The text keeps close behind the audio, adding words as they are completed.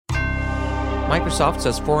Microsoft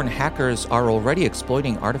says foreign hackers are already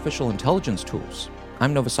exploiting artificial intelligence tools.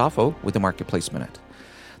 I'm Novasafo with the Marketplace Minute.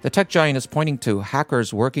 The tech giant is pointing to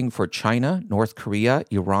hackers working for China, North Korea,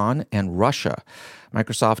 Iran, and Russia.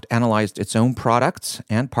 Microsoft analyzed its own products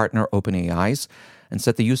and partner OpenAI's and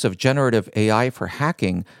said the use of generative AI for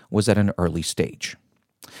hacking was at an early stage.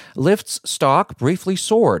 Lyft's stock briefly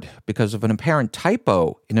soared because of an apparent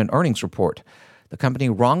typo in an earnings report. The company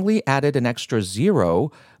wrongly added an extra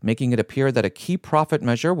zero, making it appear that a key profit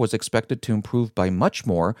measure was expected to improve by much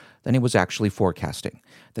more than it was actually forecasting.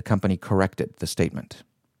 The company corrected the statement.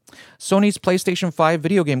 Sony's PlayStation 5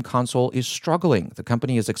 video game console is struggling. The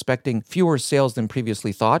company is expecting fewer sales than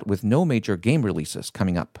previously thought, with no major game releases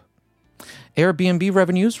coming up. Airbnb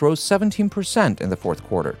revenues rose 17% in the fourth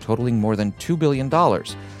quarter, totaling more than $2 billion.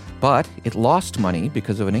 But it lost money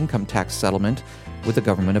because of an income tax settlement with the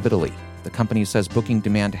government of Italy. The company says booking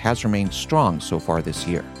demand has remained strong so far this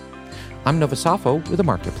year. I'm Novasafo with the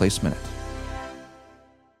Marketplace Minute.